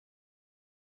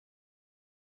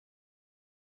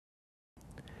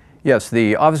Yes,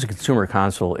 the Office of Consumer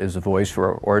Counsel is a voice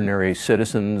for ordinary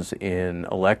citizens in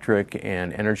electric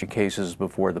and energy cases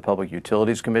before the Public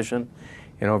Utilities Commission.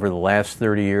 And over the last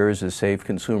 30 years has saved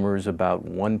consumers about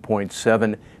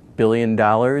 $1.7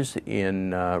 billion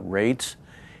in rates.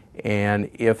 And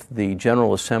if the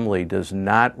General Assembly does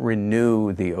not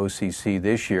renew the OCC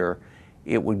this year,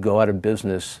 it would go out of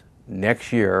business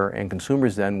next year, and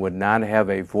consumers then would not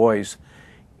have a voice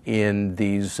in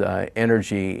these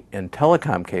energy and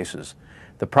telecom cases.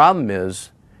 The problem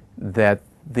is that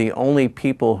the only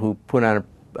people who put on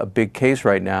a big case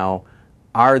right now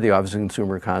are the Office of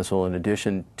Consumer Counsel, in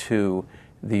addition to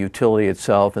the utility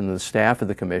itself and the staff of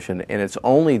the Commission, and it's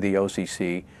only the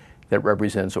OCC that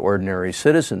represents ordinary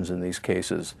citizens in these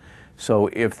cases. So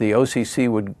if the OCC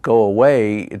would go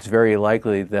away, it's very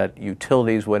likely that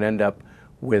utilities would end up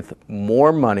with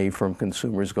more money from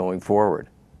consumers going forward.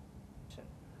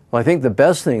 Well, I think the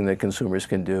best thing that consumers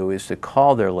can do is to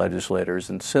call their legislators,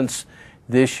 and since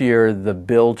this year the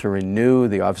bill to renew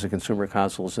the Office of Consumer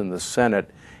Counsel is in the Senate,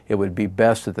 it would be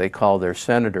best that they call their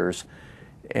senators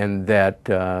and that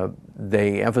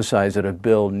they emphasize that a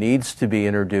bill needs to be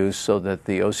introduced so that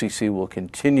the OCC will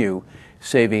continue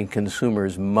saving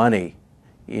consumers money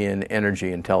in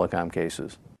energy and telecom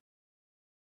cases.